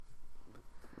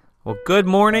Well, good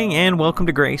morning and welcome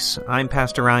to Grace. I'm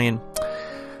Pastor Ryan.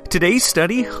 Today's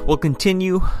study will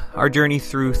continue our journey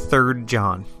through 3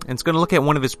 John, and it's going to look at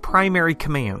one of his primary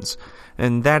commands,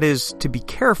 and that is to be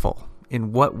careful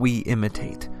in what we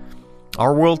imitate.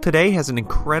 Our world today has an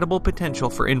incredible potential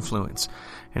for influence,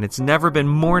 and it's never been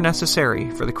more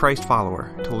necessary for the Christ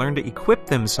follower to learn to equip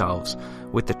themselves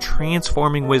with the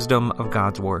transforming wisdom of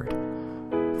God's Word.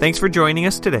 Thanks for joining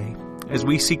us today as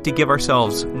we seek to give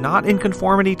ourselves not in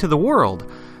conformity to the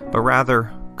world, but rather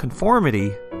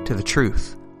conformity to the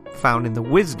truth found in the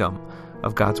wisdom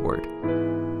of God's Word.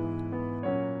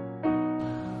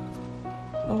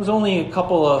 It was only a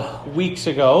couple of weeks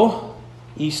ago,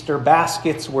 Easter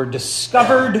baskets were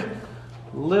discovered,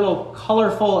 little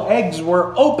colorful eggs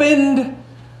were opened,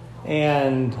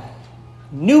 and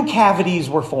new cavities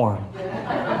were formed.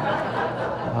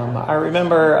 I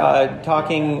remember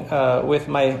talking with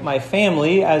my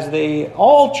family as they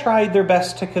all tried their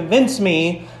best to convince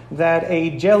me that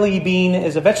a jelly bean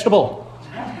is a vegetable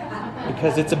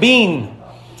because it's a bean.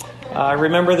 I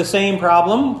remember the same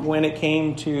problem when it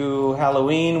came to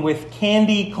Halloween with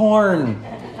candy corn.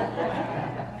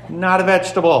 Not a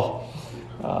vegetable.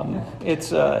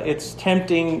 It's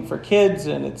tempting for kids,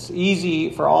 and it's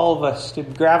easy for all of us to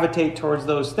gravitate towards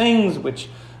those things which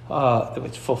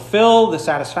fulfill the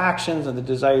satisfactions and the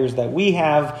desires that we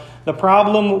have. The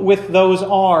problem with those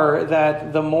are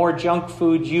that the more junk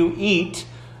food you eat,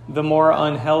 the more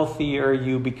unhealthier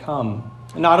you become.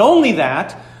 Not only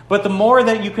that, but the more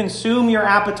that you consume your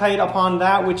appetite upon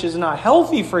that which is not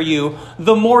healthy for you,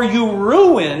 the more you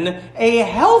ruin a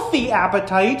healthy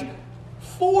appetite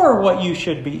for what you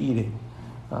should be eating.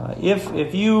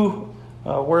 If you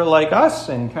were like us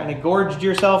and kind of gorged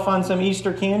yourself on some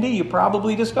Easter candy, you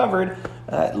probably discovered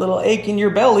that little ache in your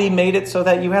belly made it so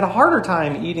that you had a harder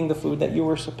time eating the food that you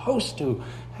were supposed to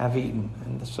have eaten,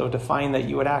 and so to find that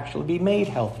you would actually be made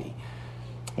healthy.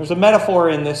 There's a metaphor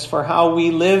in this for how we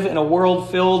live in a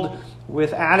world filled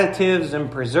with additives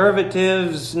and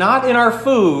preservatives, not in our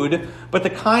food, but the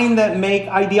kind that make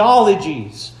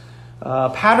ideologies,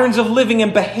 patterns of living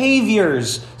and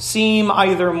behaviors seem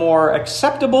either more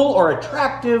acceptable or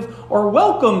attractive or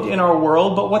welcomed in our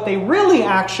world, but what they really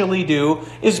actually do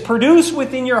is produce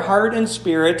within your heart and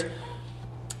spirit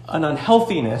an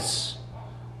unhealthiness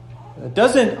that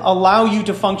doesn't allow you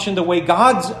to function the way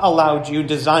God's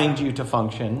designed you to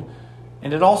function,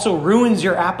 and it also ruins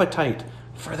your appetite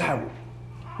for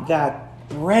that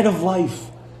bread of life,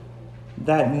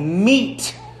 that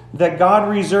meat that God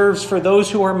reserves for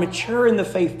those who are mature in the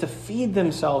faith to feed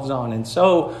themselves on, and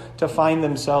so to find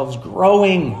themselves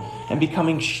growing and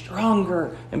becoming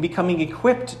stronger and becoming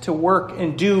equipped to work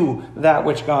and do that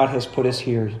which God has put us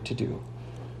here to do.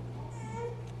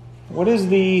 What is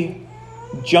the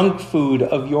junk food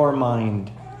of your mind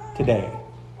today?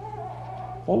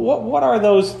 Well, what are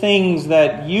those things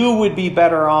that you would be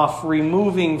better off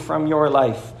removing from your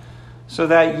life, so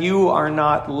that you are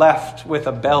not left with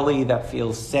a belly that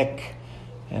feels sick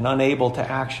and unable to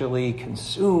actually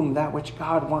consume that which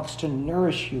God wants to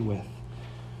nourish you with?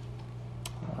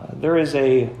 There is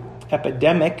an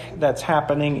epidemic that's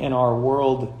happening in our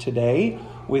world today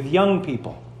with young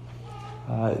people.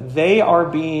 They are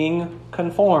being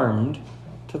conformed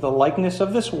to the likeness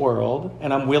of this world,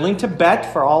 and I'm willing to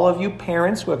bet for all of you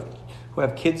parents who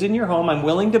have kids in your home, I'm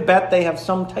willing to bet they have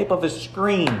some type of a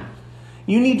screen.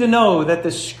 You need to know that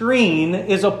the screen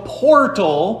is a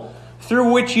portal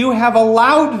through which you have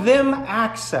allowed them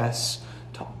access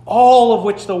to all of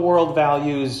which the world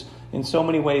values in so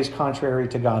many ways contrary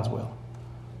to God's will.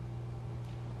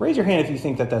 Raise your hand if you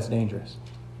think that that's dangerous.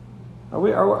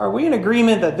 Are we in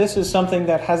agreement that this is something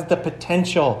that has the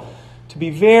potential to be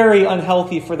very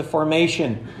unhealthy for the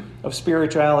formation of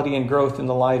spirituality and growth in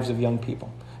the lives of young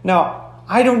people? Now,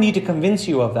 I don't need to convince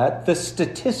you of that. The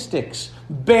statistics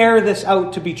bear this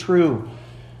out to be true.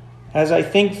 As I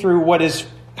think through what is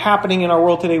happening in our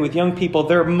world today with young people,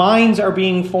 their minds are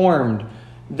being formed.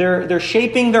 They're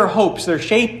shaping their hopes. They're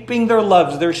shaping their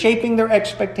loves. They're shaping their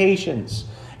expectations.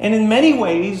 And in many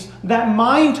ways, that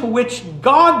mind to which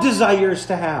God desires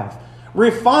to have,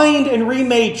 refined and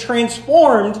remade,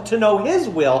 transformed to know His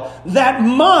will, that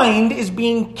mind is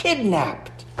being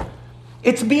kidnapped.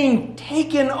 It's being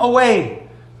taken away.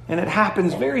 And it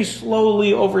happens very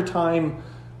slowly over time,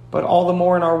 but all the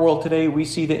more in our world today, we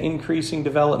see the increasing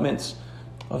developments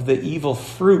of the evil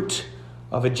fruit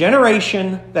of a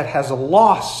generation that has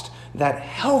lost that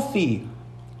healthy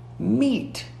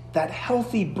meat, that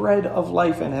healthy bread of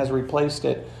life, and has replaced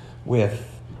it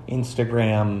with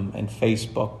Instagram and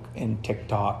Facebook and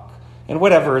TikTok and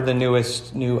whatever the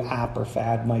new app or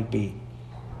fad might be.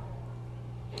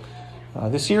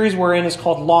 The series we're in is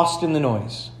called Lost in the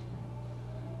Noise.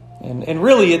 And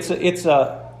really, it's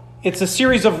a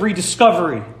series of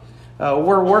rediscovery.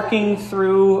 We're working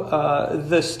through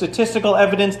the statistical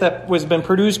evidence that was been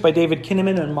produced by David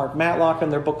Kinnaman and Mark Matlock in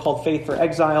their book called Faith for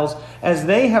Exiles, as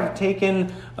they have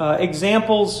taken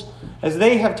examples, as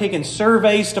they have taken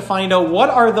surveys to find out what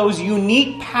are those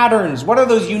unique patterns, what are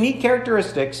those unique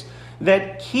characteristics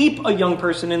that keep a young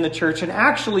person in the church and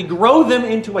actually grow them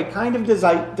into a kind of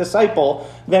disciple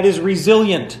that is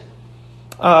resilient.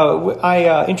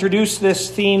 I introduced this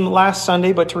theme last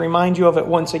Sunday, but to remind you of it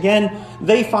once again,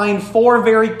 they find 4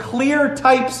 very clear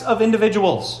types of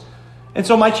individuals. And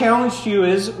so my challenge to you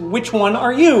is, which one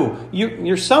are you?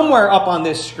 You're somewhere up on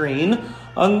this screen.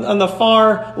 On the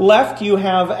far left, you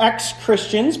have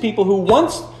ex-Christians, people who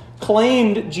once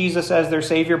claimed Jesus as their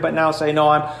Savior, but now say, no,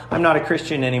 I'm not a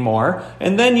Christian anymore.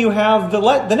 And then you have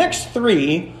the next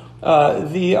 3,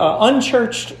 the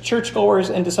unchurched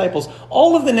churchgoers and disciples.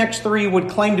 All of the next 3 would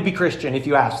claim to be Christian if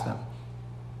you asked them.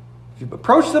 If you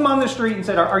approached them on the street and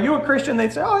said, are you a Christian?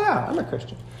 They'd say, oh yeah, I'm a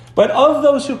Christian. But of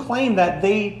those who claim that,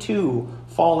 they too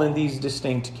fall in these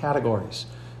distinct categories.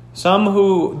 Some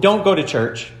who don't go to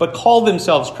church, but call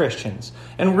themselves Christians.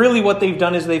 And really what they've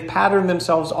done is they've patterned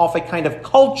themselves off a kind of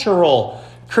cultural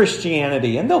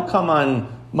Christianity. And they'll come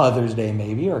on Mother's Day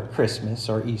maybe, or Christmas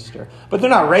or Easter. But they're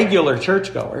not regular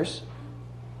churchgoers.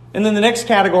 And then the next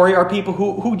category are people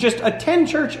who just attend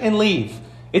church and leave.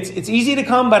 It's easy to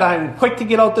come, but I'm quick to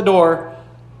get out the door.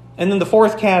 And then the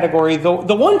fourth category, the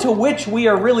one to which we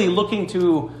are really looking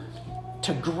to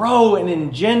grow and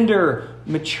engender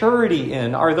maturity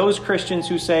in, are those Christians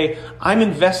who say, I'm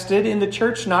invested in the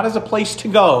church not as a place to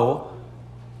go,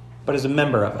 but as a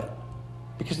member of it.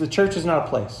 Because the church is not a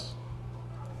place.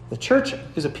 The church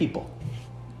is a people.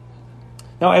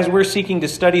 Now, as we're seeking to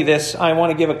study this, I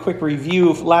want to give a quick review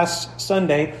of last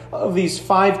Sunday of these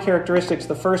 5 characteristics.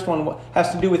 The first one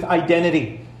has to do with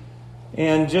identity.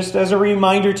 And just as a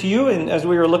reminder to you, and as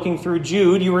we were looking through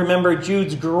Jude, you remember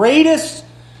Jude's greatest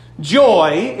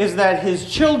joy is that his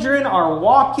children are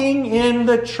walking in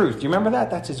the truth. Do you remember that?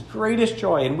 That's his greatest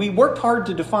joy. And we worked hard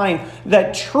to define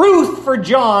that truth for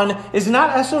John is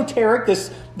not esoteric,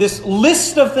 this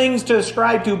list of things to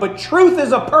ascribe to, but truth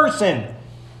is a person.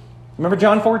 Remember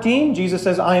John 14? Jesus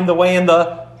says, I am the way and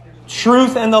the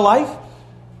truth and the life.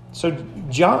 So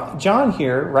John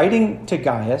here, writing to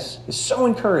Gaius, is so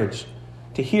encouraged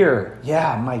to hear,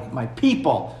 my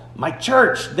people, my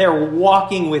church, they're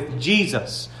walking with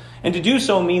Jesus. And to do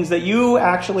so means that you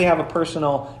actually have a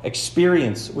personal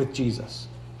experience with Jesus.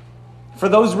 For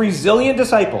those resilient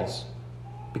disciples,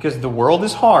 because the world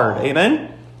is hard,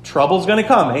 amen? Trouble's going to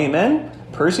come, amen?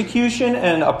 Persecution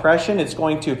and oppression, it's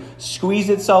going to squeeze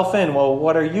itself in. Well,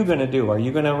 what are you going to do? Are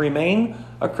you going to remain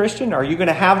a Christian? Are you going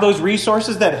to have those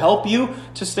resources that help you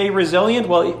to stay resilient?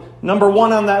 Well, number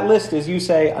 1 on that list is you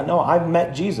say, no, I've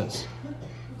met Jesus.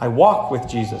 I walk with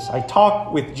Jesus. I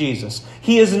talk with Jesus.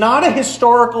 He is not a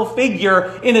historical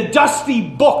figure in a dusty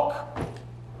book.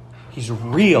 He's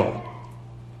real.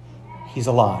 He's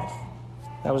alive.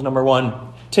 That was number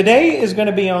 1. Today is going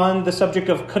to be on the subject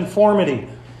of conformity.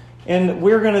 And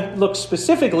we're going to look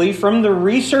specifically from the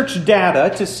research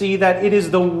data to see that it is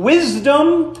the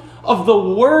wisdom of the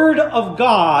Word of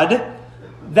God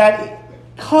that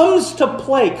comes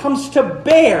to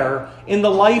bear in the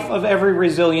life of every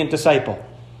resilient disciple.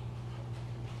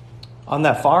 On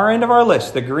that far end of our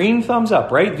list, the green thumbs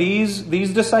up, right? These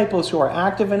disciples who are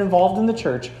active and involved in the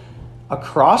church,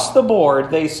 across the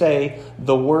board, they say,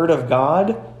 the Word of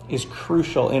God is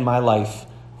crucial in my life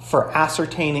for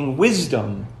ascertaining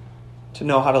wisdom to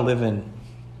know how to live in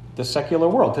the secular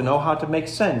world, to know how to make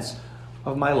sense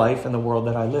of my life and the world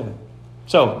that I live in.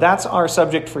 So that's our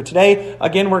subject for today.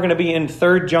 Again, we're going to be in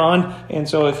 3 John. And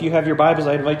so if you have your Bibles,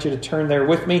 I invite you to turn there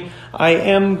with me. I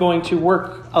am going to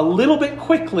work a little bit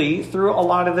quickly through a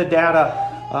lot of the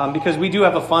data because we do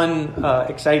have a fun,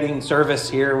 exciting service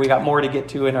here. We got more to get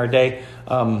to in our day.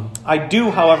 I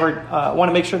do, however, want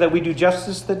to make sure that we do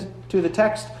justice to the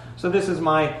text. So this is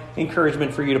my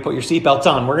encouragement for you to put your seatbelts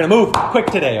on. We're going to move quick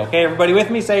today, okay? Everybody with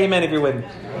me? Say amen if you're with me.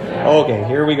 Okay,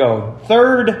 here we go.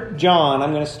 3 John.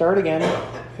 I'm going to start again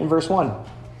in verse 1.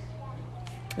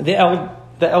 The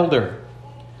elder.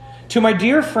 To my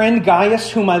dear friend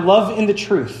Gaius, whom I love in the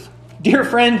truth. Dear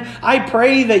friend, I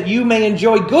pray that you may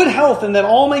enjoy good health and that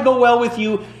all may go well with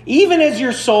you, even as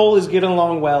your soul is getting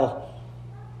along well.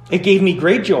 It gave me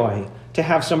great joy to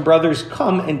have some brothers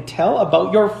come and tell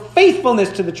about your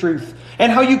faithfulness to the truth and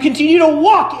how you continue to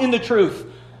walk in the truth.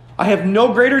 I have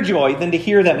no greater joy than to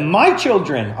hear that my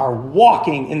children are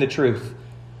walking in the truth.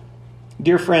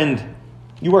 Dear friend,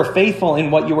 you are faithful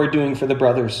in what you are doing for the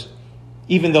brothers.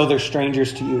 even though they're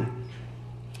strangers to you.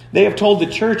 They have told the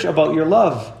church about your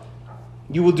love.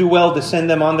 You will do well to send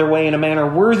them on their way in a manner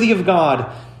worthy of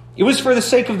God. It was for the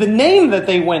sake of the name that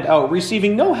they went out,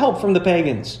 receiving no help from the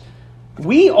pagans.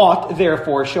 We ought,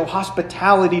 therefore, show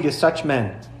hospitality to such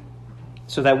men,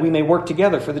 so that we may work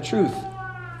together for the truth.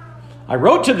 I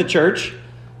wrote to the church,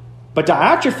 but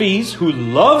Diotrephes, who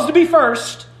loves to be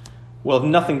first, will have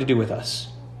nothing to do with us.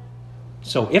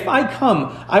 So if I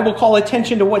come, I will call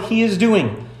attention to what he is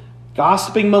doing,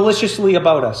 gossiping maliciously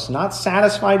about us. Not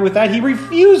satisfied with that, he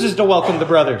refuses to welcome the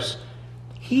brothers.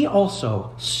 He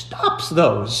also stops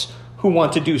those who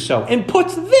want to do so and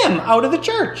puts them out of the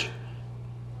church.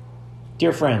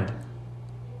 Dear friend,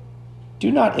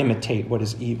 do not imitate what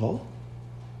is evil,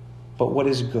 but what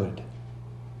is good.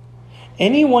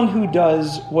 Anyone who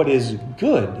does what is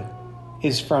good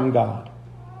is from God.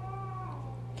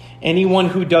 Anyone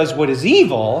who does what is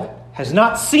evil has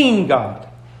not seen God.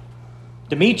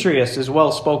 Demetrius is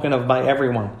well spoken of by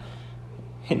everyone,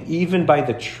 and even by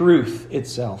the truth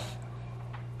itself.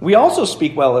 We also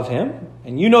speak well of him,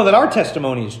 and you know that our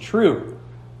testimony is true.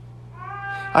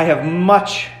 I have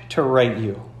much to write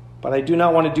you, but I do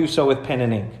not want to do so with pen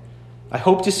and ink. I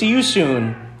hope to see you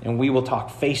soon, and we will talk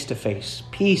face to face.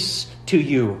 Peace to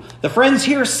you. The friends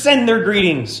here send their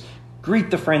greetings.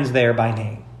 Greet the friends there by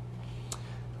name.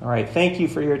 All right, thank you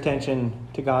for your attention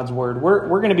to God's word. We're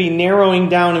going to be narrowing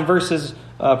down in verses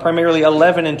primarily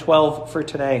 11 and 12 for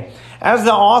today. As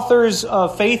the authors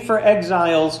of Faith for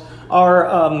Exiles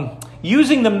are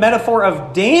using the metaphor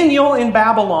of Daniel in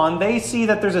Babylon, they see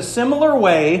that there's a similar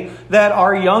way that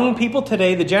our young people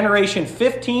today, the generation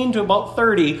 15 to about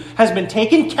 30, has been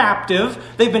taken captive.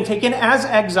 They've been taken as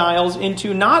exiles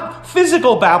into not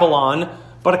physical Babylon,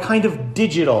 but a kind of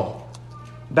digital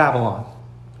Babylon.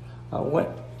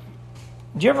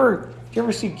 Do you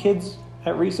ever see kids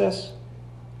at recess?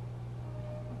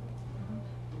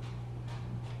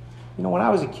 You know, when I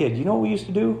was a kid, you know what we used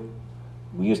to do?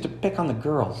 We used to pick on the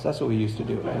girls. That's what we used to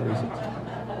do at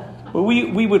recess. Well,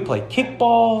 we would play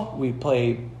kickball, we'd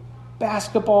play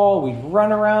basketball, we'd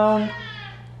run around.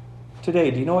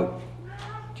 Today, do you know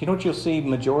what you'll see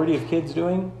majority of kids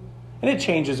doing? And it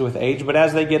changes with age, but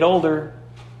as they get older,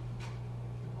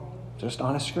 just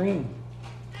on a screen.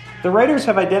 The writers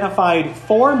have identified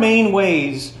 4 main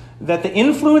ways that the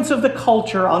influence of the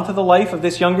culture onto the life of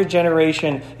this younger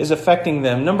generation is affecting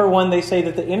them. Number 1, they say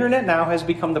that the internet now has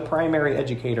become the primary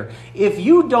educator. If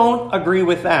you don't agree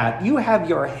with that, you have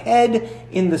your head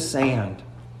in the sand.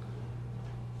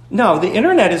 No, the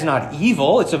internet is not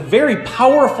evil. It's a very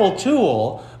powerful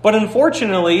tool. But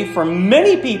unfortunately, for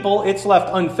many people, it's left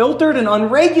unfiltered and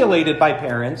unregulated by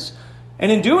parents.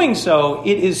 And in doing so,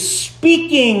 it is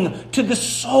speaking to the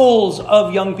souls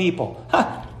of young people.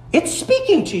 It's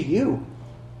speaking to you.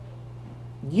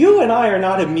 You and I are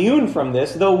not immune from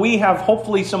this, though we have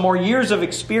hopefully some more years of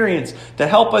experience to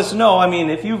help us know. I mean,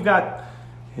 if you've got,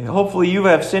 hopefully you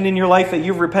have sin in your life that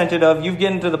you've repented of, you've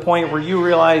gotten to the point where you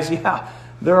realize,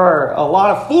 there are a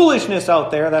lot of foolishness out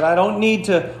there that I don't need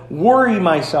to worry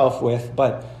myself with.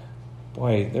 But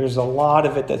boy, there's a lot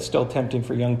of it that's still tempting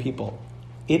for young people.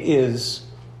 It is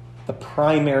the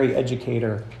primary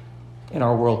educator in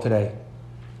our world today.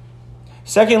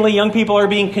 Secondly, young people are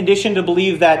being conditioned to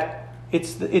believe that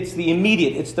it's the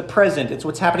immediate, it's the present, it's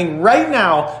what's happening right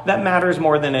now that matters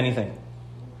more than anything.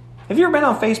 Have you ever been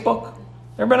on Facebook?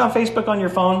 Ever been on Facebook on your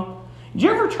phone? Did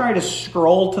you ever try to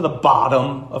scroll to the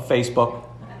bottom of Facebook?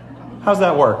 How's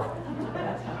that work?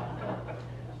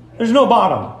 There's no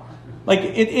bottom. Like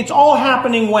it's all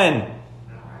happening when?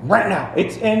 Right now.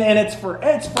 It's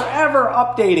forever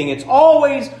updating. It's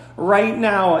always right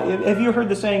now. Have you heard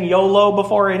the saying YOLO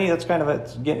before? That's kind of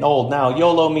it's getting old now.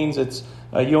 YOLO means it's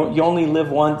you only live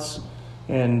once,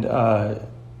 and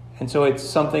so it's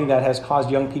something that has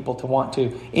caused young people to want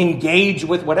to engage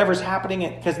with whatever's happening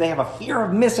because they have a fear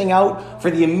of missing out for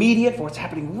the immediate, for what's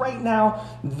happening right now.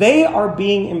 They are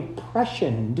being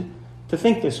impressioned to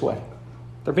think this way.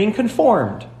 They're being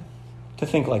conformed to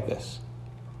think like this.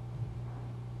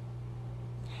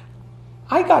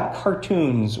 I got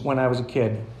cartoons when I was a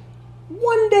kid.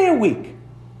 1 day a week.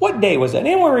 What day was that?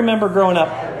 Anyone remember growing up?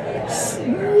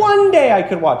 1 day I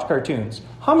could watch cartoons.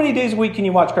 How many days a week can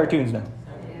you watch cartoons now?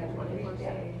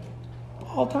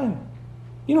 All the time.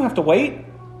 You don't have to wait.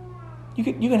 You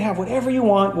can have whatever you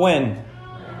want when?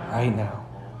 Right now.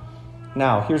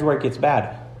 Now, here's where it gets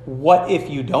bad. What if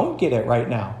you don't get it right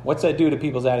now? What's that do to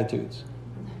people's attitudes?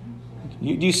 Do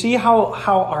you see how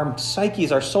our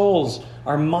psyches, our souls,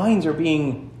 our minds are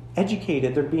being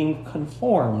educated? They're being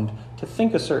conformed to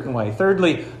think a certain way.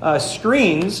 Thirdly,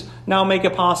 screens now make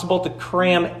it possible to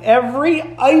cram every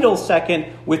idle second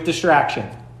with distraction.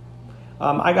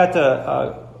 I got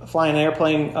to fly an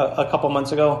airplane a couple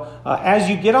months ago. As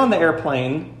you get on the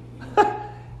airplane,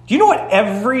 do you know what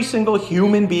every single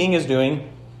human being is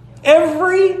doing?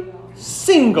 Every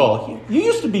single. You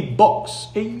used to be books.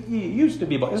 It used to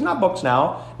be books. It's not books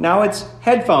now. Now it's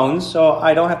headphones, so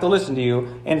I don't have to listen to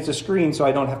you, and it's a screen, so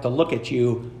I don't have to look at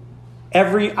you.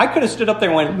 I could have stood up there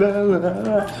and went, blah, blah,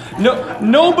 blah. No,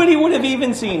 nobody would have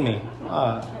even seen me,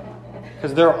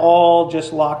 because they're all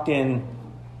just locked in.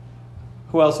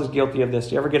 Who else is guilty of this?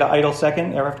 Do you ever get an idle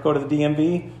second? Ever have to go to the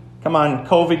DMV? Come on,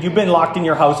 COVID, you've been locked in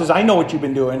your houses. I know what you've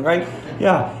been doing, right?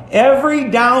 Yeah. Every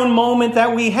down moment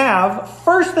that we have,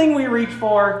 first thing we reach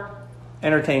for,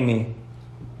 entertain me.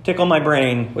 Tickle my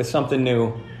brain with something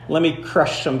new. Let me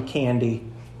crush some candy.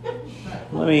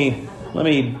 Let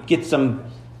me get some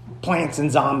Plants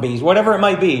and Zombies, whatever it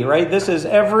might be, right? This is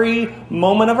every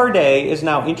moment of our day is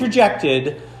now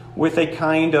interjected with a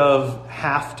kind of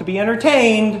have to be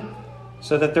entertained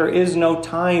so that there is no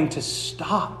time to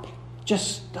stop.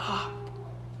 Just stop.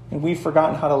 And we've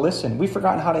forgotten how to listen. We've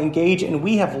forgotten how to engage, and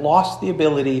we have lost the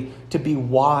ability to be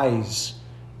wise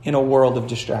in a world of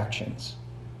distractions.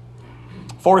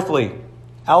 Fourthly,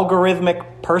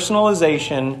 algorithmic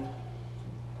personalization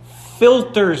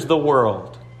filters the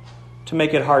world to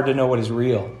make it hard to know what is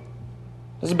real.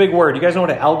 That's a big word. You guys know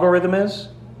what an algorithm is?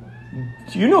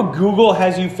 Do you know Google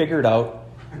has you figured out?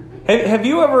 Have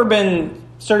you ever been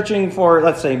searching for,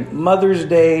 let's say, Mother's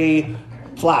Day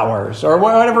flowers or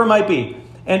whatever it might be,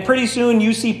 and pretty soon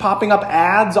you see popping up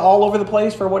ads all over the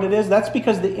place for what it is? That's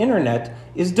because the internet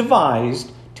is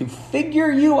devised to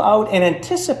figure you out and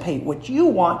anticipate what you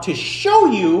want, to show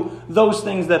you those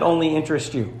things that only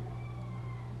interest you.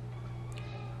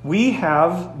 We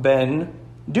have been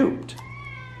duped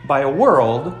by a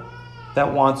world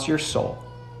that wants your soul.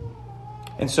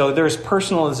 And so there's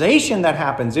personalization that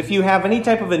happens. If you have any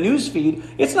type of a news feed,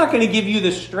 it's not going to give you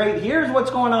the straight, here's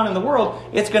what's going on in the world.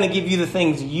 It's going to give you the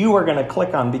things you are going to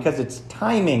click on, because it's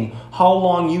timing how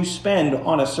long you spend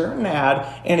on a certain ad,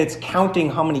 and it's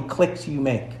counting how many clicks you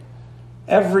make.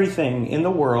 Everything in the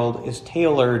world is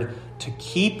tailored to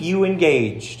keep you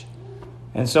engaged.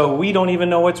 And so we don't even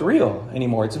know what's real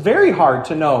anymore. It's very hard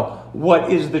to know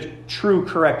what is the true,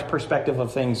 correct perspective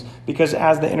of things, because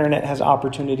as the internet has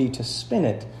opportunity to spin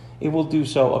it, it will do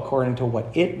so according to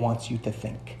what it wants you to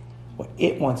think, what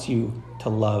it wants you to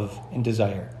love and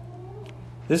desire.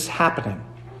 This is happening.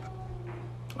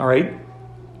 All right?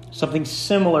 Something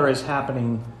similar is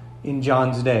happening in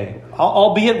John's day,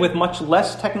 albeit with much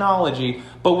less technology,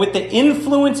 but with the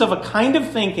influence of a kind of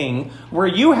thinking where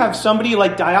you have somebody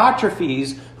like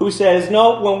Diotrephes who says,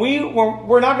 no,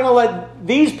 we're not going to let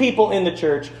these people in the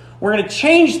church. We're going to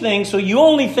change things so you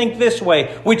only think this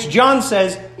way, which John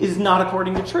says is not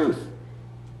according to truth.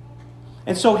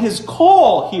 And so his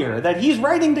call here that he's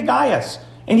writing to Gaius,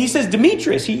 and he says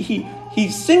Demetrius, he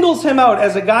singles him out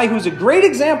as a guy who's a great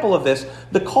example of this.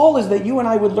 The call is that you and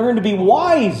I would learn to be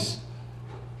wise,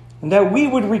 and that we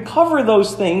would recover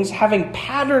those things, having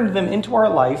patterned them into our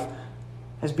life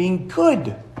as being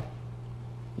good,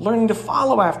 learning to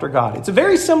follow after God. It's a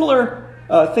very similar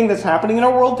thing that's happening in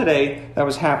our world today that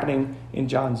was happening in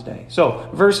John's day. So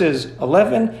verses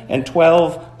 11 and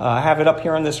 12, I have it up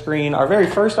here on the screen. Our very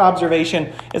first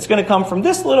observation, it's going to come from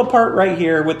this little part right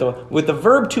here with the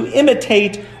verb to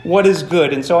imitate what is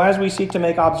good. And so as we seek to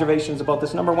make observations about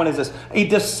this, number one is this: a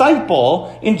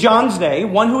disciple in John's day,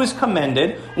 one who is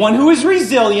commended, one who is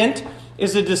resilient,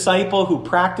 is a disciple who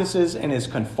practices and is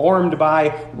conformed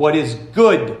by what is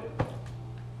good.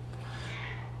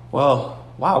 Well,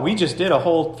 wow, we just did a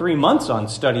whole 3 months on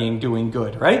studying doing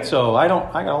good, right? So I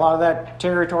got a lot of that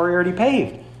territory already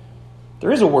paved.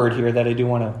 There is a word here that I do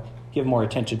want to give more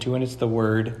attention to, and it's the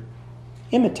word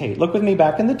imitate. Look with me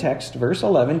back in the text, verse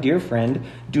 11. Dear friend,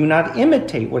 do not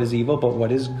imitate what is evil, but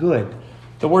what is good.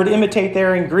 The word imitate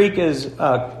there in Greek is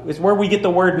where we get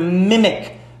the word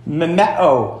mimic,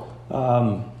 mimeo.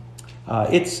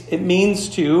 It means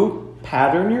to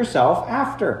pattern yourself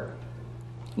after.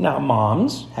 Now,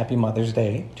 moms, happy Mother's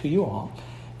Day to you all.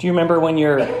 Do you remember when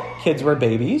your kids were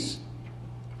babies?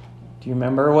 Do you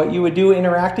remember what you would do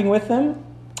interacting with them?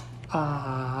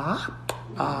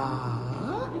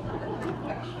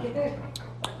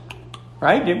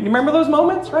 Right? You remember those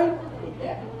moments, right?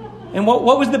 And what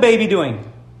was the baby doing?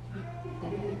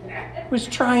 It was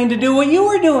trying to do what you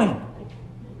were doing.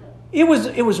 It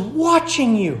was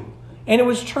watching you. And it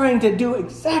was trying to do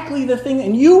exactly the thing,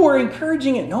 and you were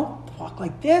encouraging it. No, walk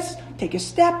like this, take a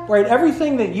step, right?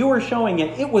 Everything that you were showing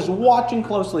it was watching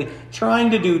closely, trying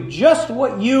to do just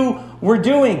what you were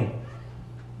doing.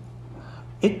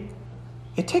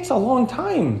 It takes a long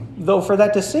time, though, for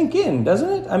that to sink in, doesn't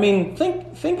it? I mean,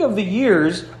 think of the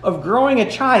years of growing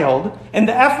a child and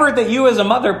the effort that you as a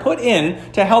mother put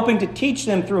in to helping to teach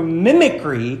them through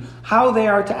mimicry how they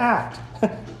are to act.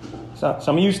 So,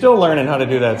 some of you still learning how to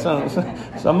do that.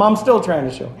 Some mom's still trying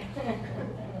to show.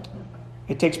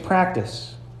 It takes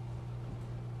practice.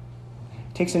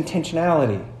 It takes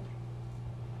intentionality.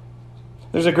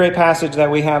 There's a great passage that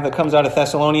we have that comes out of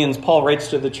Thessalonians. Paul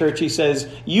writes to the church. He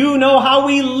says, you know how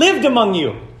we lived among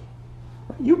you.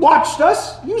 You watched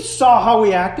us. You saw how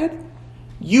we acted.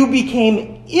 You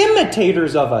became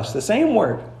imitators of us, the same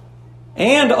word,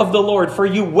 and of the Lord. For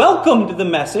you welcomed the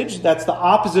message. That's the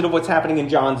opposite of what's happening in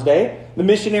John's day. The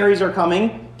missionaries are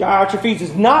coming. Diotrephes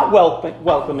is not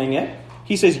welcoming it.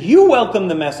 He says, you welcome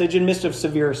the message in midst of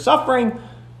severe suffering,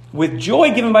 with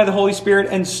joy given by the Holy Spirit,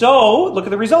 and so, look at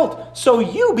the result. So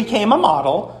you became a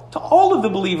model to all of the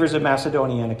believers of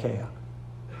Macedonia and Achaia,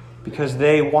 because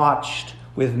they watched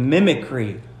with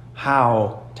mimicry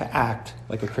how to act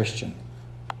like a Christian.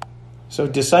 So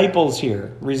disciples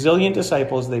here, resilient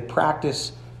disciples, they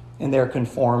practice and they're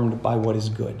conformed by what is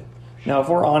good. Now, if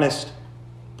we're honest,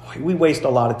 we waste a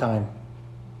lot of time.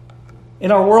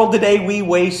 In our world today, we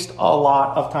waste a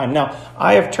lot of time. Now,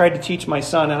 I have tried to teach my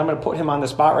son, and I'm going to put him on the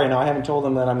spot right now. I haven't told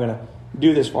him that I'm going to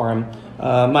do this for him.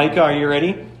 Micah, are you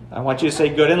ready? I want you to say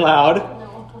good and loud.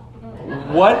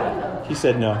 What? He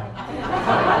said no.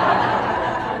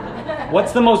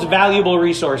 What's the most valuable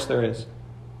resource there is?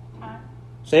 Time.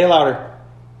 Say it louder.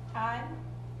 Time.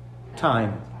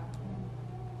 Time.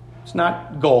 It's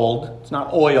not gold. It's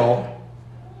not oil.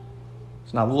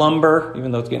 It's not lumber,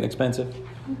 even though it's getting expensive.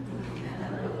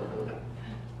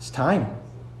 It's time.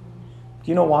 Do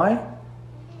you know why?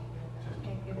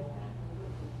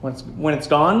 When it's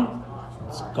gone,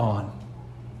 it's gone.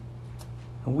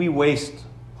 And we waste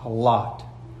a lot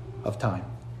of time.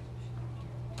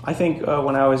 I think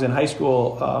when I was in high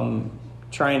school,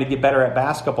 trying to get better at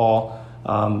basketball,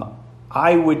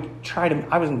 I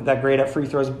wasn't that great at free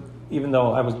throws, even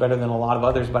though I was better than a lot of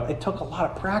others, but it took a lot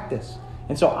of practice.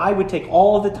 And so I would take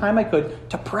all of the time I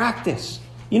could to practice.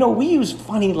 You know, we use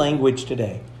funny language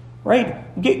today,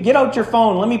 right? Get out your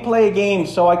phone. Let me play a game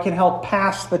so I can help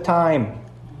pass the time.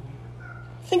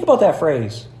 Think about that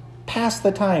phrase, pass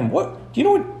the time. What? Do you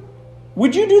know what?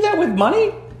 Would you do that with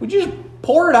money? Would you just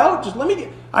pour it out?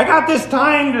 I got this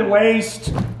time to waste.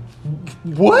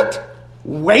 What?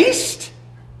 Waste?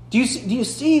 Do you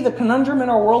see the conundrum in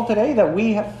our world today that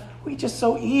we just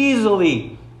so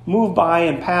easily move by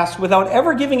and pass without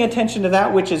ever giving attention to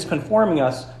that which is conforming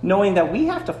us, knowing that we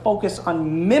have to focus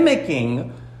on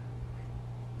mimicking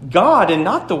God and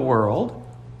not the world.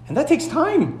 And that takes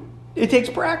time. It takes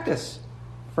practice.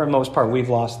 For the most part, we've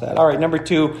lost that. All right, number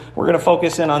 2, we're going to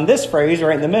focus in on this phrase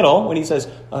right in the middle when he says,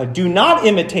 do not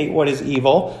imitate what is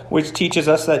evil, which teaches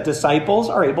us that disciples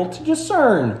are able to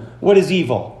discern what is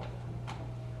evil.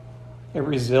 A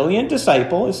resilient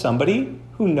disciple is somebody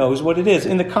who knows what it is.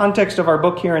 In the context of our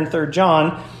book here in 3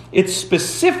 John, it's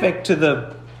specific to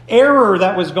the error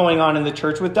that was going on in the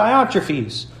church with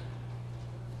Diotrephes.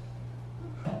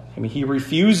 I mean, he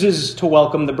refuses to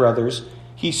welcome the brothers.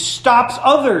 He stops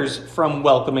others from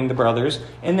welcoming the brothers,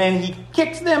 and then he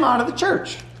kicks them out of the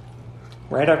church.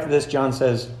 Right after this, John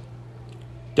says,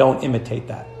 don't imitate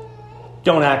that.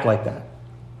 Don't act like that.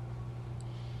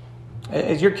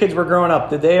 As your kids were growing up,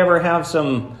 did they ever have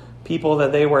some people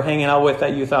that they were hanging out with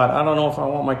that you thought, I don't know if I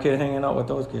want my kid hanging out with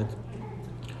those kids?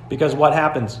 Because what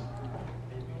happens?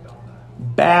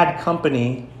 Bad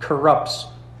company corrupts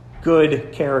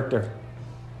good character.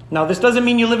 Now, this doesn't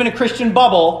mean you live in a Christian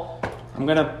bubble. I'm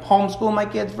going to homeschool my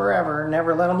kids forever and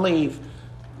never let them leave.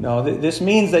 No, this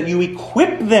means that you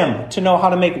equip them to know how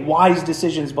to make wise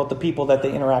decisions about the people that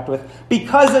they interact with,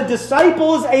 because a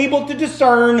disciple is able to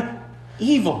discern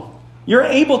evil. You're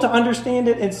able to understand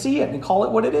it and see it and call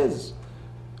it what it is.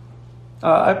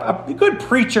 A good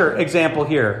preacher example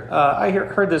here. I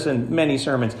heard this in many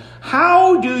sermons.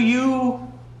 How do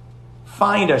you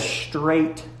find a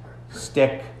straight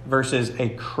stick versus a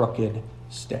crooked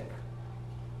stick?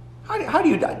 How do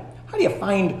you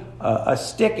find a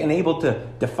stick and able to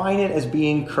define it as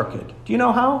being crooked? Do you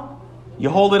know how? You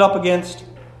hold it up against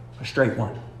a straight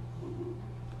one.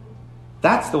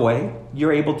 That's the way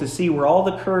you're able to see where all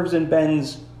the curves and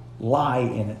bends lie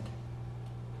in it.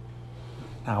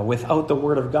 Now, without the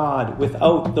Word of God,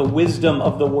 without the wisdom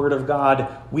of the Word of God,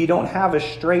 we don't have a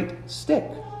straight stick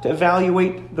to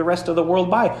evaluate the rest of the world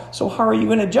by. So how are you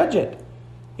going to judge it?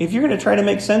 If you're going to try to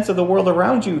make sense of the world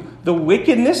around you, the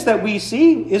wickedness that we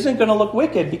see isn't going to look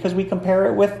wicked because we compare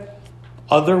it with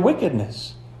other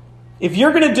wickedness. If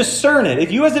you're going to discern it,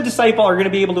 if you as a disciple are going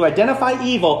to be able to identify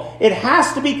evil, it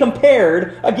has to be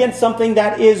compared against something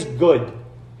that is good.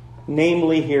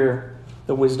 Namely here,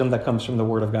 the wisdom that comes from the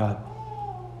Word of God.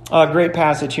 A great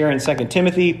passage here in 2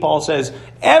 Timothy. Paul says,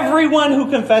 everyone who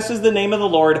confesses the name of the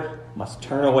Lord must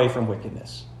turn away from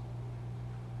wickedness.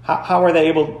 How are they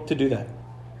able to do that?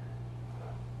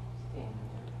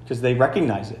 Because they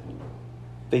recognize it.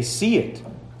 They see it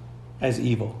as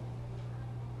evil.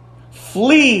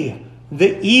 Flee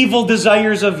the evil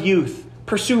desires of youth.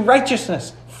 Pursue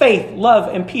righteousness, faith,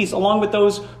 love, and peace, along with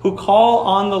those who call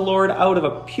on the Lord out of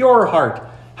a pure heart.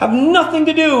 Have nothing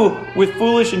to do with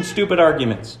foolish and stupid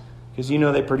arguments, because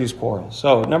they produce quarrels.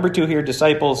 So, number 2 here,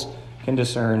 disciples can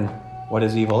discern what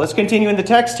is evil. Let's continue in the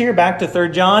text here, back to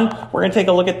 3 John. We're going to take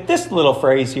a look at this little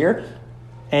phrase here.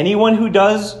 Anyone who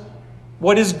does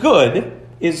what is good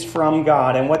is from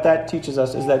God. And what that teaches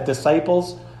us is that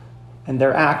disciples and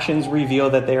their actions reveal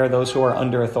that they are those who are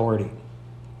under authority.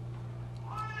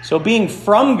 So being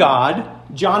from God,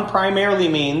 John primarily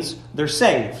means they're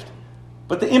saved.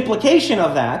 But the implication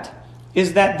of that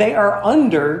is that they are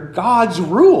under God's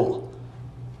rule.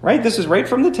 Right? This is right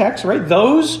from the text, right?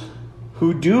 Those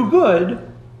who do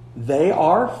good, they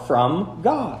are from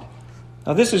God.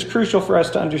 Now, this is crucial for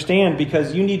us to understand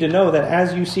because you need to know that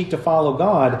as you seek to follow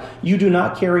God, you do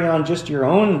not carry on just your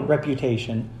own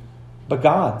reputation, but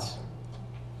God's.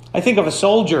 I think of a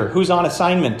soldier who's on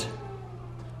assignment.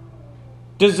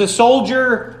 Does the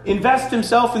soldier invest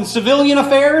himself in civilian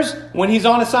affairs when he's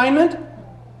on assignment?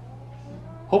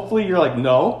 Hopefully you're like,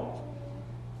 no.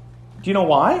 Do you know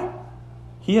why?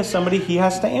 He has somebody he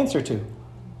has to answer to.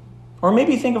 Or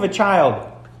maybe think of a child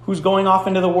who's going off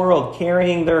into the world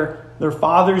carrying their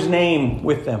father's name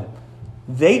with them.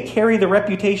 They carry the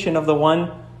reputation of the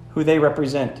one who they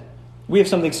represent. We have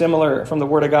something similar from the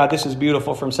Word of God. This is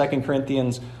beautiful from 2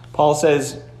 Corinthians. Paul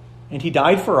says, and he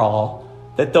died for all,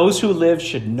 that those who live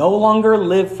should no longer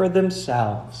live for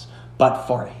themselves, but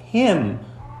for him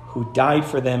who died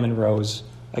for them and rose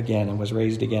again and was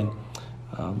raised again.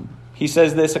 He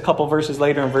says this a couple verses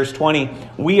later in verse 20.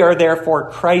 We are therefore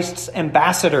Christ's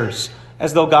ambassadors,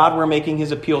 as though God were making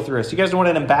his appeal through us. You guys know what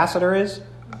an ambassador is?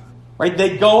 Right?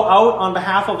 They go out on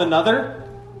behalf of another.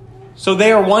 So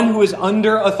they are one who is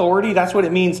under authority. That's what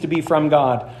it means to be from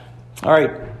God. All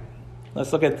right.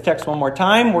 Let's look at the text one more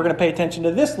time. We're going to pay attention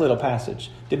to this little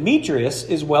passage. Demetrius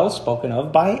is well spoken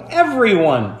of by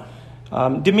everyone.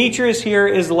 Demetrius here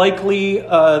is likely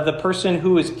the person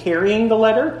who is carrying the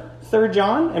letter, 3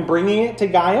 John, and bringing it to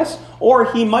Gaius.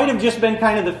 Or he might have just been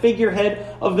kind of the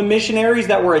figurehead of the missionaries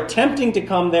that were attempting to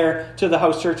come there to the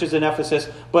house churches in Ephesus,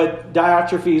 but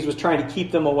Diotrephes was trying to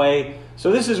keep them away. So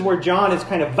this is where John is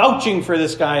kind of vouching for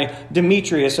this guy,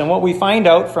 Demetrius. And what we find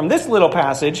out from this little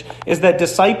passage is that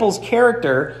disciples'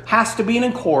 character has to be in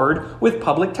accord with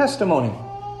public testimony.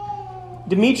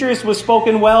 Demetrius was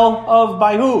spoken well of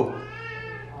by who?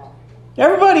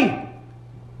 Everybody.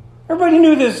 Everybody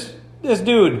knew this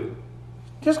dude.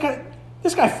 This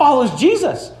guy follows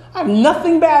Jesus. I have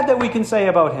nothing bad that we can say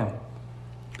about him.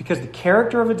 Because the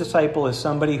character of a disciple is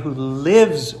somebody who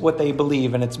lives what they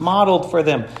believe, and it's modeled for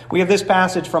them. We have this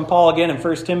passage from Paul again in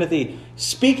 1 Timothy.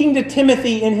 Speaking to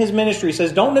Timothy in his ministry,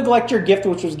 says, don't neglect your gift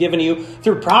which was given you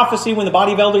through prophecy when the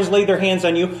body of elders laid their hands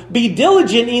on you. Be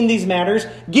diligent in these matters.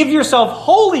 Give yourself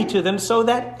wholly to them so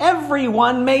that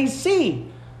everyone may see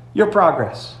your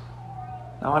progress.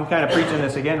 Now I'm kind of preaching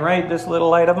this again, right? This little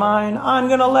light of mine, I'm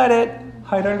going to let it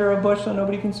hide under a bush so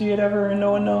nobody can see it ever and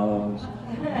no one knows.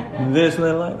 This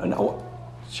little light, no,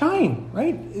 shine,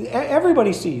 right?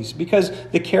 Everybody sees, because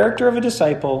the character of a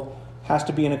disciple has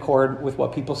to be in accord with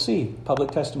what people see,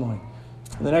 public testimony.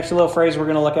 And the next little phrase we're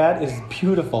going to look at is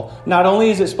beautiful. Not only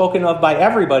is it spoken of by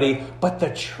everybody, but the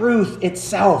truth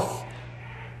itself,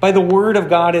 by the Word of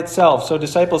God itself. So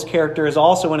disciples' character is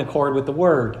also in accord with the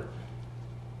Word.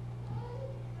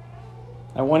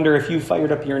 I wonder if you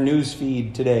fired up your news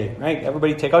feed today, right?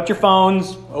 Everybody take out your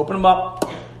phones, open them up.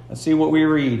 Let's see what we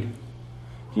read. Do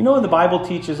you know the Bible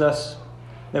teaches us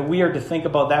that we are to think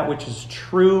about that which is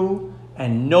true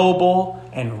and noble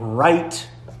and right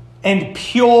and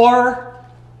pure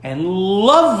and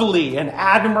lovely and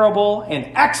admirable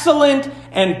and excellent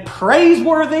and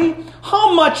praiseworthy?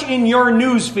 How much in your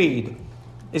news feed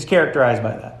is characterized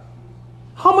by that?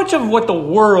 How much of what the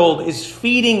world is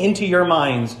feeding into your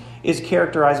minds is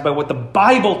characterized by what the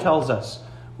Bible tells us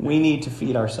we need to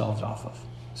feed ourselves off of?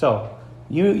 So,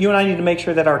 you and I need to make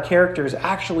sure that our character is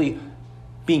actually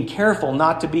being careful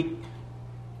not to be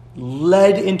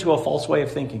led into a false way of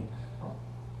thinking.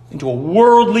 into a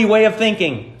worldly way of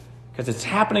thinking, because it's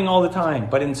happening all the time,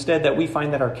 but instead that we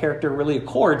find that our character really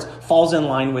accords, falls in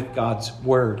line with God's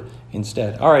word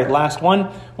instead. All right, last one.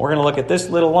 We're going to look at this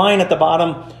little line at the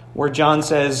bottom where John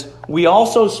says, we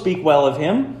also speak well of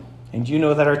him, and you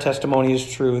know that our testimony is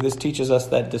true. This teaches us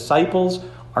that disciples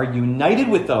are united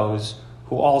with those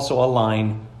who also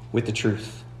align with the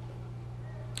truth.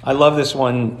 I love this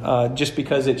one just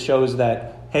because it shows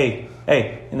that, hey,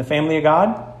 in the family of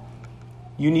God,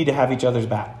 you need to have each other's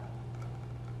back.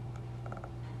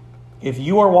 If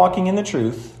you are walking in the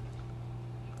truth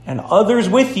and others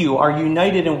with you are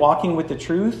united in walking with the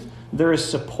truth, there is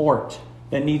support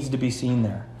that needs to be seen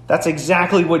there. That's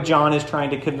exactly what John is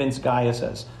trying to convince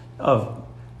Gaius of.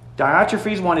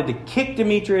 Diotrephes wanted to kick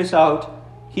Demetrius out.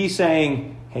 He's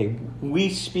saying, hey, we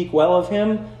speak well of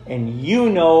him, and you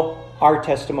know our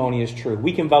testimony is true.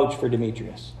 We can vouch for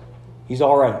Demetrius. He's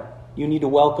all right. You need to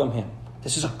welcome him.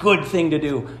 This is a good thing to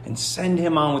do, and send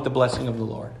him on with the blessing of the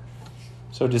Lord.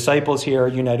 So disciples here are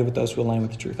united with those who align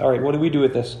with the truth. All right, what do we do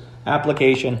with this?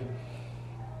 Application.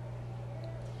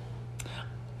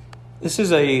 This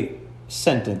is a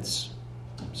sentence.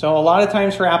 So a lot of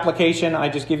times for application, I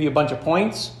just give you a bunch of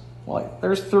points. Well,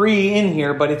 there's 3 in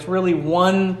here, but it's really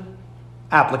one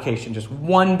application, just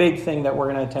one big thing that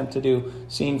we're going to attempt to do,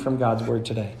 seen from God's word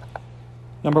today.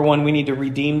 Number 1, we need to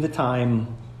redeem the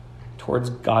time towards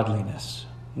godliness.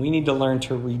 We need to learn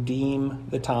to redeem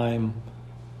the time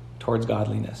towards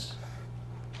godliness.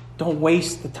 Don't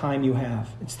waste the time you have.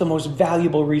 It's the most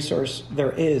valuable resource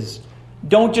there is.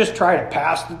 Don't just try to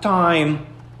pass the time.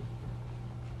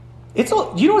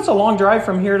 You know it's a long drive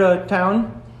from here to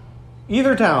town?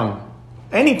 Either town.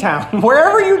 Any town.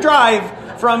 Wherever you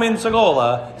drive from in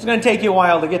Segola, it's going to take you a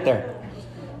while to get there.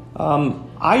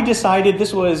 I decided,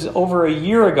 this was over a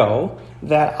year ago,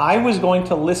 that I was going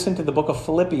to listen to the book of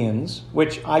Philippians,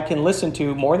 which I can listen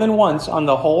to more than once on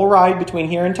the whole ride between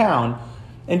here and town.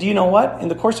 And do you know what? In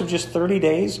the course of just 30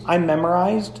 days, I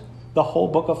memorized the whole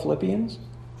book of Philippians.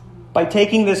 By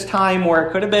taking this time where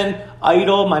it could have been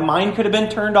idle, my mind could have been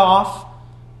turned off,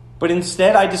 but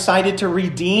instead I decided to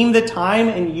redeem the time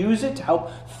and use it to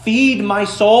help feed my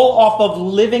soul off of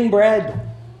living bread.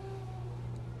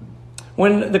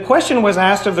 When the question was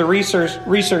asked of the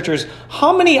researchers,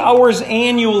 how many hours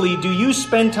annually do you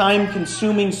spend time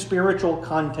consuming spiritual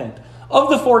content? Of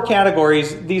the 4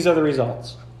 categories, these are the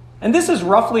results. And this is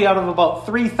roughly out of about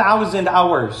 3,000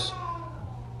 hours.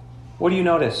 What do you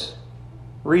notice?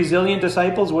 Resilient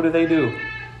disciples, what do?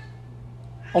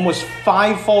 Almost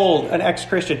 5-fold an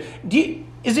ex-Christian.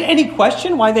 Is there any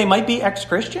question why they might be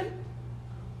ex-Christian?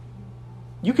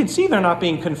 You can see they're not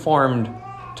being conformed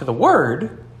to the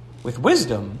Word with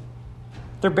wisdom.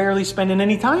 They're barely spending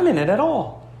any time in it at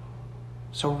all.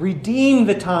 So redeem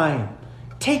the time.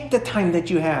 Take the time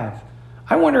that you have.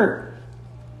 I wonder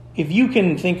if you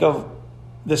can think of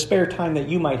the spare time that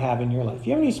you might have in your life. Do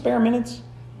you have any spare minutes?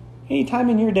 Any time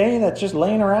in your day that's just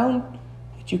laying around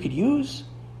that you could use?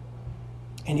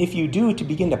 And if you do, to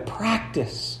begin to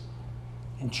practice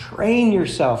and train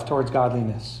yourself towards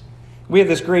godliness. We have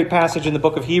this great passage in the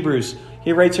book of Hebrews.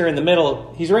 He writes here in the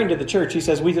middle, he's writing to the church. He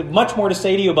says, we have much more to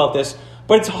say to you about this,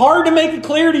 but it's hard to make it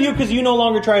clear to you because you no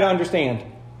longer try to understand.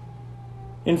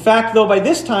 In fact, though, by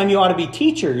this time you ought to be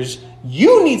teachers,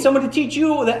 you need someone to teach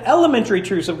you the elementary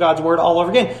truths of God's word all over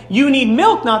again. You need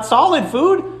milk, not solid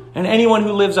food. And anyone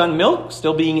who lives on milk,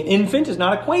 still being an infant, is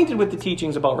not acquainted with the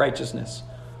teachings about righteousness.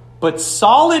 But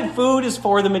solid food is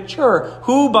for the mature,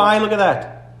 who by, look at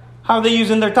that, how are they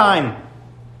using their time?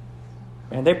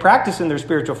 And they're practicing their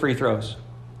spiritual free throws.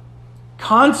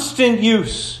 Constant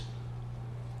use.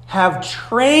 Have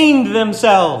trained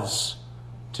themselves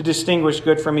to distinguish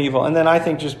good from evil. And then I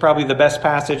think just probably the best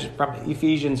passage from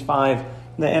Ephesians 5. In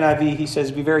the NIV, he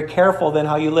says, be very careful then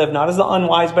how you live, not as the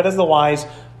unwise, but as the wise,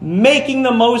 making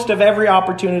the most of every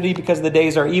opportunity because the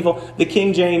days are evil. The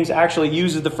King James actually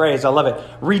uses the phrase, I love it,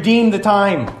 redeem the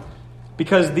time,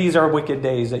 because these are wicked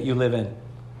days that you live in.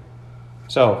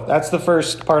 So that's the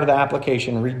first part of the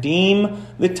application. Redeem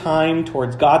the time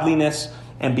towards godliness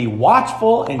and be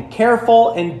watchful and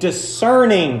careful and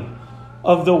discerning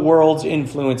of the world's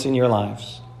influence in your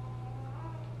lives.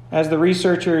 As the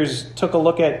researchers took a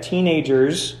look at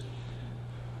teenagers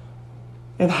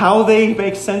and how they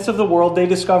make sense of the world, they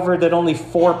discovered that only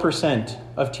 4%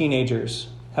 of teenagers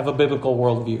have a biblical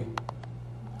worldview.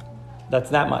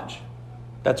 That's that much.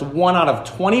 That's 1 out of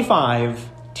 25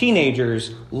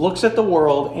 teenagers looks at the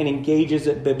world and engages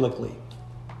it biblically.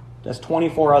 That's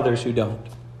 24 others who don't.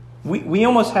 We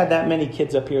almost had that many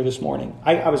kids up here this morning.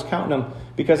 I was counting them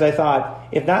because I thought,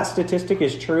 if that statistic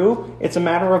is true, it's a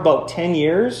matter of about 10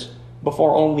 years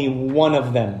before only one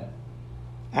of them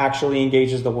actually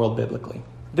engages the world biblically.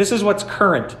 This is what's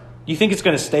current. You think it's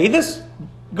going to stay this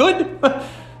good?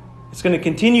 It's going to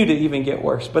continue to even get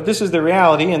worse. But this is the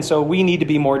reality, and so we need to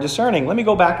be more discerning. Let me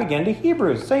go back again to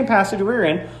Hebrews. Same passage we're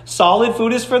in. Solid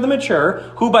food is for the mature,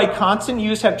 who by constant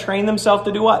use have trained themselves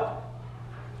to do what?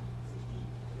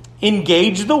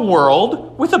 Engage the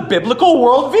world with a biblical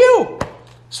worldview.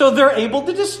 So they're able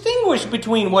to distinguish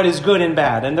between what is good and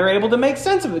bad, and they're able to make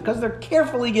sense of it because they're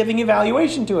carefully giving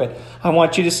evaluation to it. I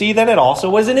want you to see that it also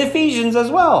was in Ephesians as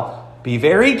well. Be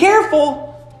very careful.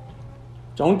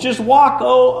 Don't just walk,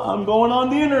 I'm going on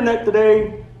the internet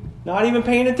today. Not even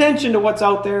paying attention to what's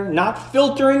out there. Not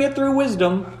filtering it through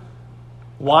wisdom.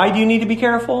 Why do you need to be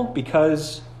careful?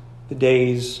 Because the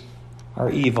days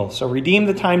are evil. So redeem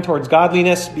the time towards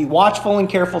godliness. Be watchful and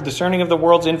careful, discerning of the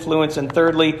world's influence. And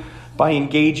thirdly, by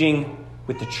engaging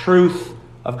with the truth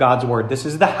of God's word. This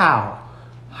is the how.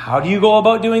 How do you go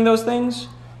about doing those things?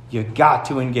 You got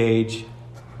to engage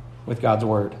with God's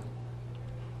word.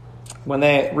 When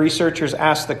the researchers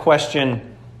asked the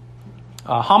question,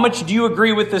 how much do you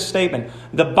agree with this statement?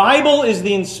 The Bible is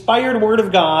the inspired word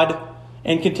of God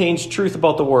and contains truth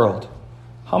about the world.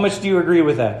 How much do you agree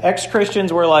with that?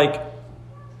 Ex-Christians were like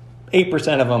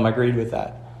 8% of them agreed with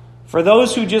that. For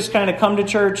those who just kind of come to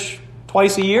church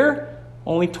twice a year,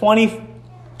 only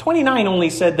 29 only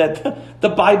said that the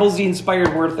Bible's the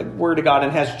inspired word of God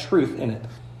and has truth in it.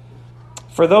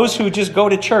 For those who just go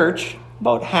to church,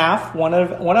 about half, one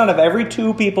out of every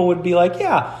two people would be like,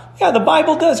 yeah, the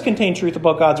Bible does contain truth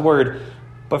about God's word.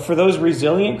 But for those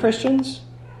resilient Christians,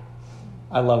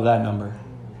 I love that number.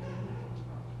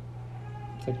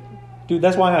 It's like, dude,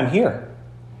 that's why I'm here.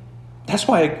 That's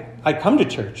why I come to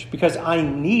church, because I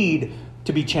need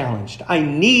to be challenged. I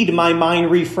need my mind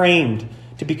reframed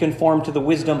to be conformed to the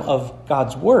wisdom of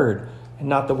God's word and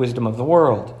not the wisdom of the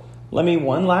world. Let me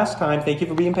one last time, thank you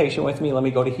for being patient with me. Let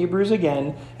me go to Hebrews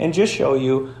again and just show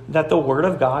you that the word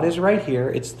of God is right here.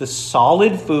 It's the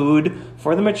solid food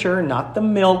for the mature, not the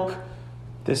milk.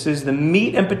 This is the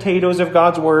meat and potatoes of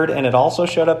God's word, and it also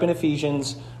showed up in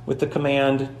Ephesians with the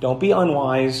command, don't be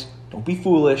unwise, don't be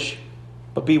foolish,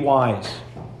 but be wise.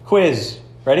 Quiz.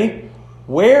 Ready?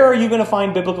 Where are you going to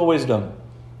find biblical wisdom?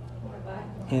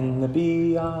 In the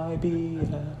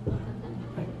Bible.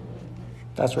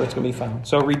 That's where it's going to be found.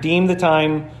 So redeem the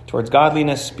time towards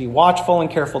godliness. Be watchful and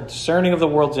careful, discerning of the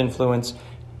world's influence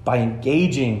by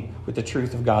engaging with the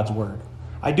truth of God's word.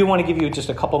 I do want to give you just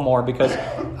a couple more because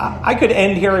I could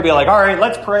end here and be like, all right,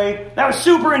 let's pray. That was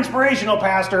super inspirational,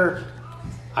 Pastor.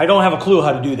 I don't have a clue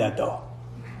how to do that, though.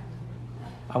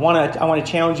 I want to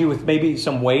challenge you with maybe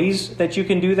some ways that you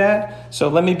can do that. So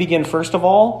let me begin, first of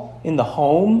all, in the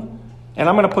home. And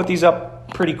I'm going to put these up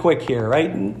pretty quick here,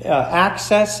 right?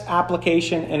 Access,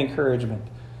 application, and encouragement.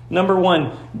 Number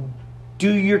one,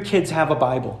 do your kids have a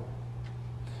Bible?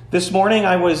 This morning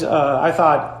I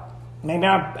thought, maybe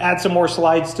I'll add some more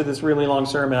slides to this really long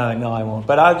sermon. I'm like, no, I won't.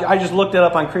 But I just looked it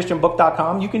up on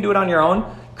christianbook.com. You can do it on your own.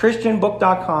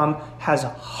 christianbook.com has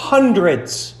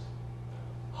hundreds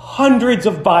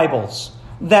of Bibles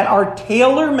that are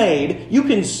tailor-made. You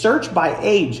can search by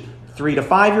age, 3 to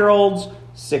 5-year-olds,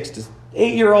 6 to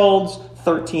 8-year-olds,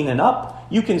 13 and up.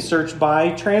 You can search by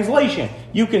translation.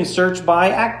 You can search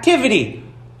by activity.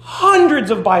 Hundreds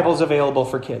of Bibles available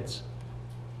for kids.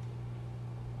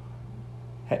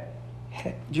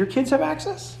 Hey, do your kids have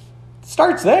access? It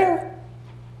starts there.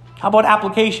 How about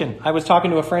application? I was talking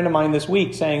to a friend of mine this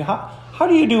week saying, how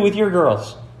do you do with your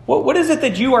girls? What is it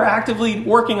that you are actively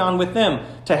working on with them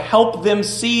to help them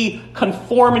see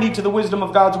conformity to the wisdom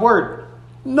of God's word?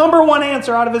 Number one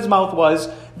answer out of his mouth was,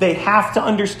 they have to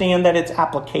understand that it's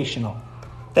applicational.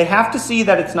 They have to see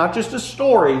that it's not just a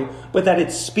story, but that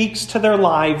it speaks to their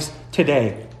lives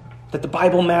today. That the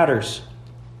Bible matters.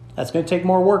 That's going to take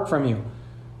more work from you.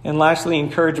 And lastly,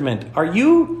 encouragement. Are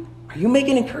you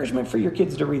making encouragement for your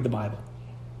kids to read the Bible?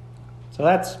 So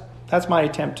that's my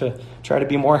attempt to try to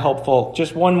be more helpful.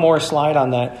 Just one more slide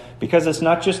on that, because it's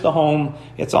not just the home,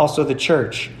 it's also the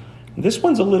church. This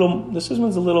one's a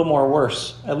little more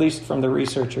worse, at least from the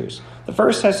researchers. The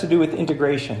first has to do with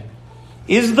integration.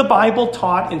 Is the Bible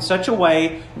taught in such a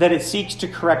way that it seeks to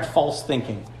correct false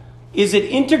thinking? Is it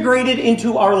integrated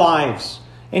into our lives?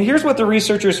 And here's what the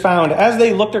researchers found as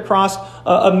they looked across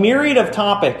a myriad of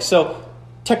topics. So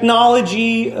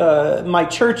technology, my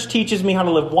church teaches me how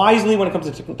to live wisely when it comes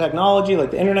to technology,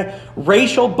 like the internet.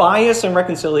 Racial bias and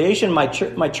reconciliation, my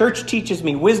church teaches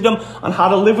me wisdom on how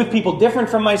to live with people different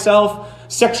from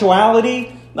myself.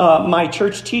 Sexuality, my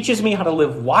church teaches me how to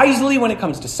live wisely when it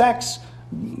comes to sex.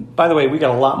 By the way, we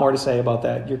got a lot more to say about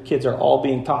that. Your kids are all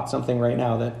being taught something right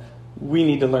now that we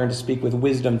need to learn to speak with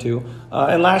wisdom too.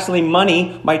 And lastly,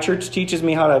 money. My church teaches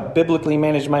me how to biblically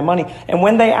manage my money. And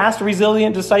when they asked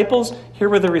resilient disciples, here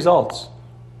were the results.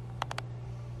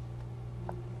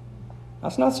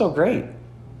 That's not so great.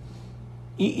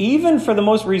 Even for the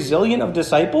most resilient of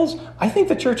disciples, I think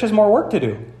the church has more work to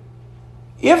do.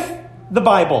 If the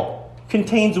Bible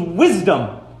contains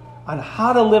wisdom on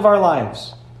how to live our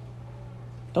lives,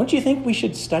 don't you think we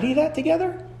should study that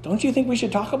together? Don't you think we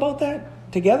should talk about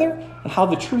that together? And how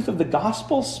the truth of the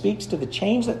gospel speaks to the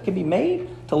change that can be made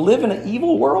to live in an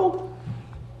evil world?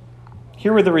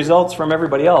 Here were the results from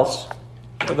everybody else,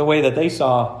 or the way that they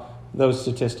saw those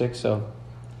statistics. So,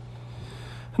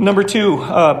 number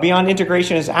 2, beyond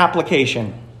integration is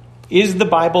application. Is the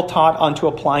Bible taught onto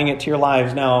applying it to your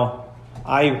lives? Now,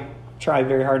 I try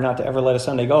very hard not to ever let a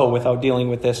Sunday go without dealing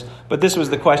with this. But this was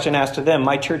the question asked to them.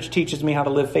 My church teaches me how to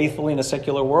live faithfully in a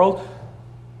secular world.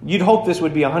 You'd hope this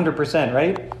would be 100%,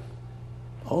 right?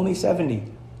 Only 70%.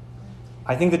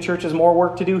 I think the church has more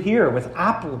work to do here with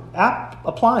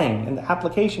applying and the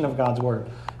application of God's word.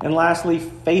 And lastly,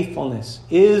 faithfulness.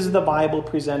 Is the Bible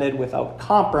presented without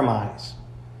compromise,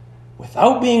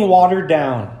 without being watered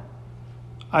down?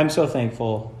 I'm so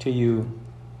thankful to you,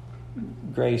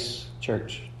 Grace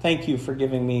Church. Thank you for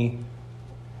giving me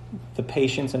the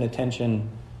patience and attention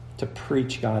to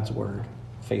preach God's word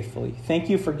faithfully. Thank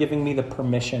you for giving me the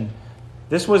permission.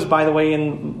 This was, by the way,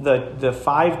 in the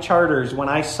 5 charters when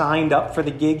I signed up for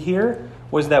the gig here,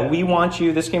 was that we want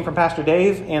you, this came from Pastor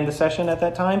Dave and the session at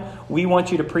that time, we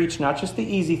want you to preach not just the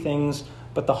easy things,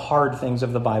 but the hard things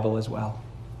of the Bible as well.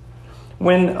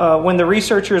 When the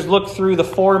researchers looked through the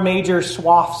 4 major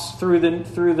swaths through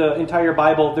the entire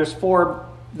Bible, there's four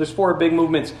big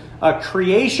movements: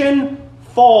 creation,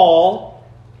 fall,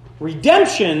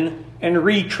 redemption, and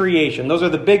recreation. Those are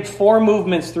the big 4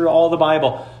 movements through all the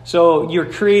Bible. So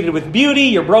you're created with beauty,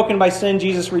 you're broken by sin,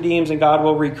 Jesus redeems, and God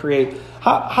will recreate.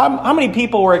 How many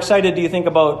people were excited, do you think,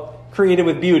 about created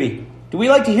with beauty? Do we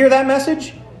like to hear that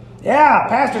message? Yeah,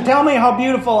 Pastor, tell me how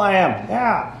beautiful I am.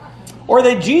 Yeah. Or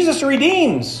that Jesus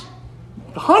redeems.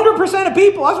 100% of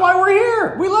people, that's why we're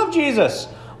here. We love Jesus.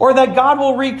 Or that God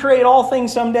will recreate all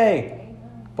things someday.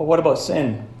 But what about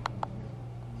sin?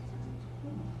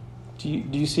 Do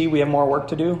you see we have more work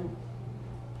to do?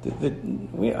 I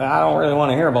don't really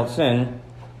want to hear about sin.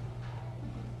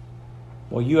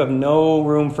 Well, you have no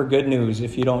room for good news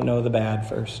if you don't know the bad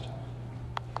first.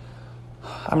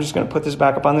 I'm just going to put this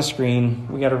back up on the screen.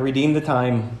 We got to redeem the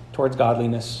time towards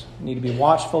godliness. We need to be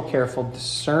watchful, careful,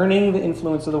 discerning the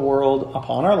influence of the world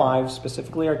upon our lives,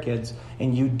 specifically our kids.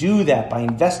 And you do that by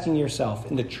investing yourself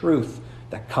in the truth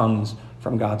that comes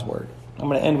from God's word. I'm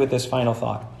going to end with this final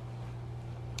thought.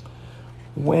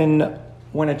 When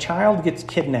a child gets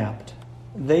kidnapped,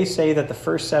 they say that the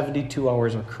first 72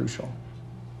 hours are crucial.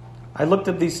 I looked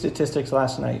up these statistics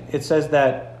last night. It says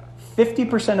that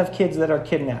 50% of kids that are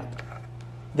kidnapped,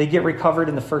 they get recovered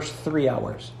in the first 3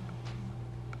 hours.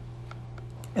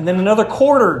 And then another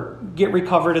quarter get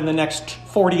recovered in the next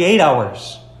 48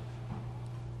 hours.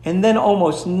 And then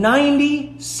almost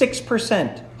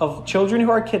 96% of children who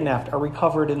are kidnapped are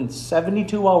recovered in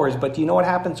 72 hours. But do you know what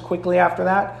happens quickly after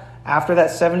that? After that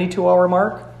 72-hour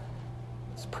mark?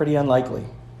 It's pretty unlikely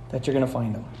that you're going to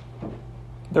find them.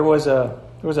 There was a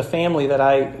family that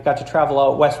I got to travel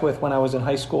out west with when I was in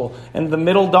high school. And the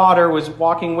middle daughter was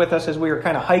walking with us as we were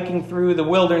kind of hiking through the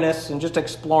wilderness and just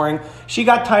exploring. She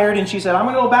got tired and she said, I'm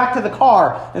going to go back to the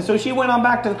car. And so she went on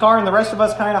back to the car and the rest of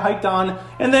us kind of hiked on.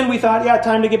 And then we thought, yeah,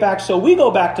 time to get back. So we go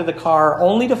back to the car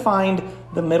only to find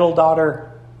the middle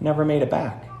daughter never made it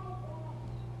back.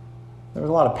 There was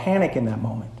a lot of panic in that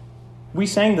moment. We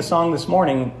sang the song this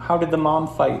morning, How Did the Mom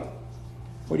Fight?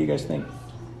 What do you guys think?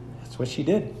 That's what she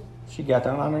did. She got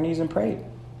down on her knees and prayed.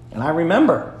 And I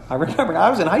remember, I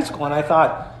was in high school and I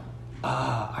thought,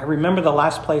 I remember the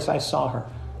last place I saw her.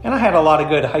 And I had a lot of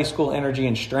good high school energy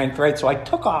and strength, right? So I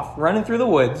took off running through the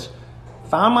woods,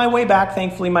 found my way back.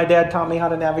 Thankfully, my dad taught me how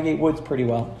to navigate woods pretty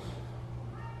well.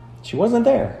 She wasn't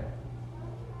there.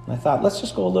 And I thought, let's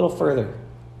just go a little further.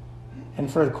 And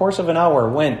for the course of an hour,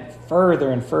 went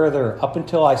further and further up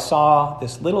until I saw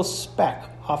this little speck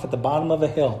off at the bottom of a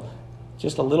hill.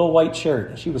 Just a little white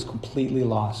shirt. She was completely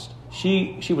lost.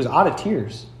 She was out of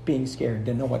tears, being scared,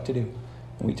 didn't know what to do.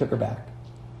 And we took her back.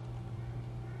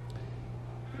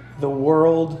 The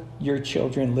world your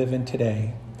children live in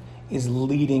today is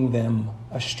leading them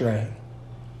astray.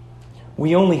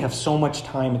 We only have so much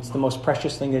time. It's the most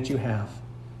precious thing that you have.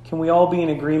 Can we all be in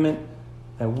agreement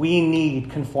that we need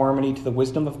conformity to the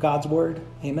wisdom of God's word?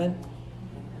 Amen?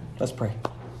 Let's pray.